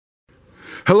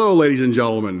Hello, ladies and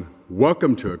gentlemen.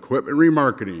 Welcome to Equipment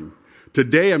Remarketing.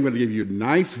 Today, I'm going to give you a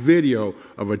nice video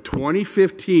of a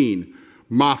 2015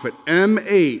 Moffett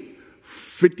M8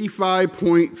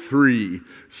 55.3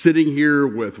 sitting here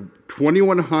with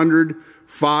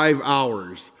 2,105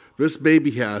 hours. This baby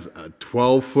has a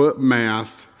 12-foot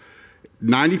mast,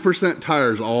 90%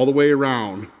 tires all the way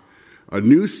around, a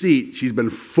new seat. She's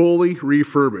been fully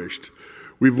refurbished.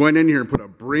 We've went in here and put a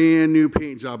brand new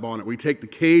paint job on it. We take the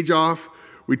cage off,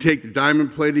 we take the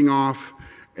diamond plating off,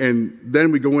 and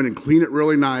then we go in and clean it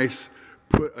really nice,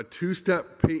 put a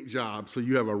two-step paint job so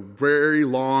you have a very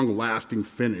long lasting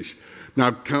finish.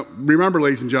 Now remember,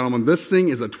 ladies and gentlemen, this thing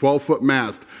is a 12-foot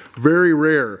mast, very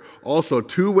rare. Also,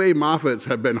 two-way Moffetts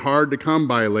have been hard to come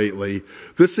by lately.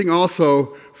 This thing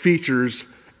also features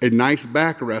a nice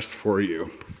backrest for you.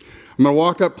 I'm going to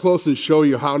walk up close and show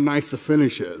you how nice the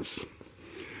finish is.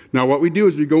 Now what we do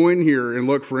is we go in here and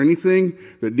look for anything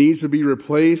that needs to be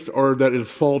replaced or that is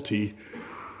faulty.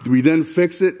 We then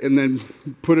fix it and then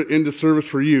put it into service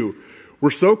for you.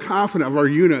 We're so confident of our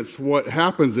units, what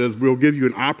happens is we'll give you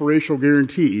an operational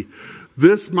guarantee.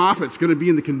 This Moffett's going to be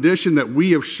in the condition that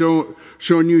we have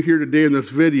shown you here today in this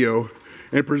video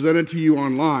and presented to you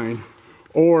online,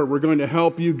 or we're going to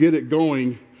help you get it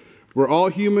going. We're all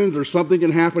humans, or something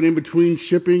can happen in between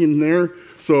shipping and there,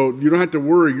 so you don't have to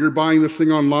worry. You're buying this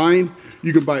thing online,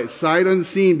 you can buy it sight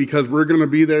unseen because we're going to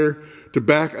be there to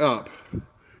back up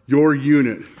your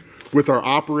unit with our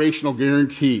operational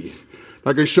guarantee.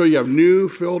 I can show you have new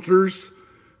filters,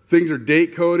 things are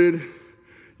date coded,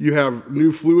 you have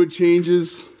new fluid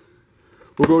changes.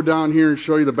 We'll go down here and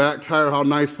show you the back tire, how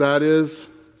nice that is.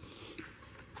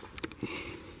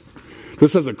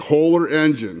 This has a Kohler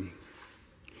engine.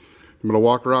 I'm going to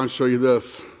walk around and show you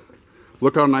this.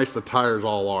 Look how nice the tires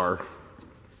all are.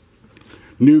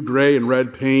 New gray and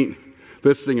red paint.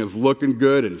 This thing is looking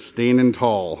good and standing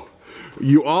tall.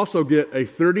 You also get a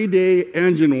 30-day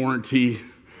engine warranty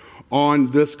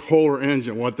on this Kohler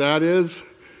engine. What that is,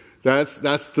 that's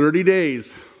 30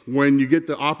 days. When you get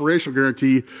the operational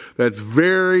guarantee, that's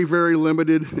very, very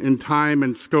limited in time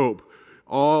and scope.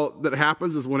 All that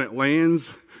happens is when it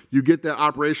lands, you get that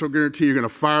operational guarantee. You're going to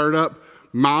fire it up,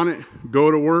 mount it, go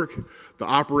to work. The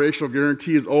operational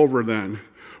guarantee is over then.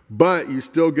 But you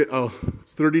still get a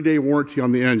 30-day warranty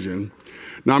on the engine.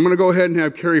 Now I'm going to go ahead and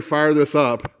have Carrie fire this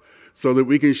up so that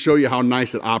we can show you how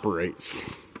nice it operates.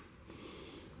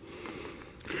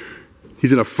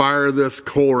 He's going to fire this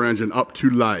Kohler engine up to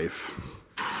life.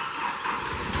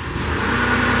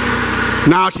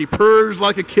 Now she purrs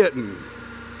like a kitten.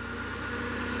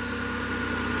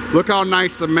 Look how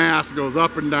nice the mast goes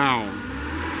up and down.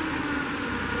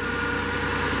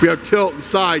 We have tilt and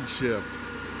side shift.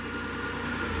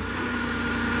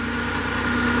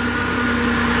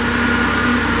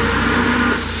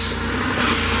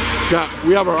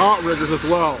 We have our outriggers as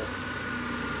well.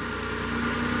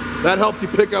 That helps you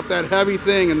pick up that heavy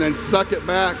thing and then suck it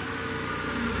back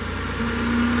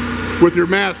with your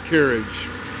mast carriage.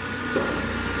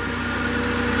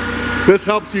 This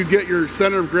helps you get your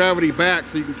center of gravity back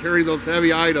so you can carry those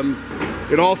heavy items.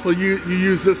 It also, you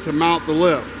use this to mount the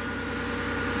lift.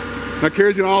 Now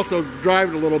Carrie's going to also drive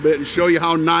it a little bit and show you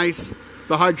how nice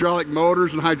the hydraulic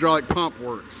motors and hydraulic pump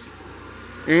works.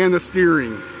 And the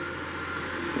steering.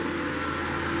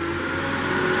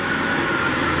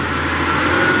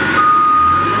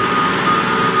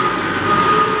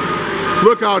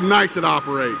 Look how nice it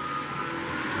operates.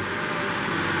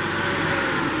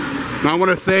 Now I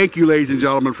want to thank you, ladies and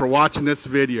gentlemen, for watching this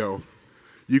video.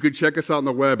 You can check us out on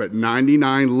the web at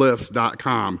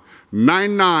 99lifts.com,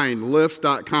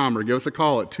 99lifts.com, or give us a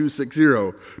call at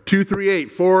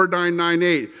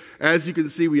 260-238-4998. As you can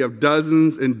see, we have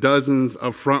dozens and dozens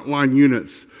of frontline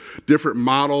units, different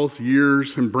models,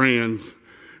 years, and brands.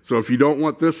 So if you don't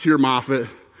want this here Moffett,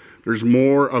 there's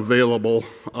more available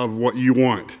of what you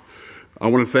want. I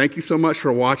want to thank you so much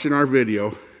for watching our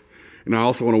video, and I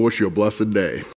also want to wish you a blessed day.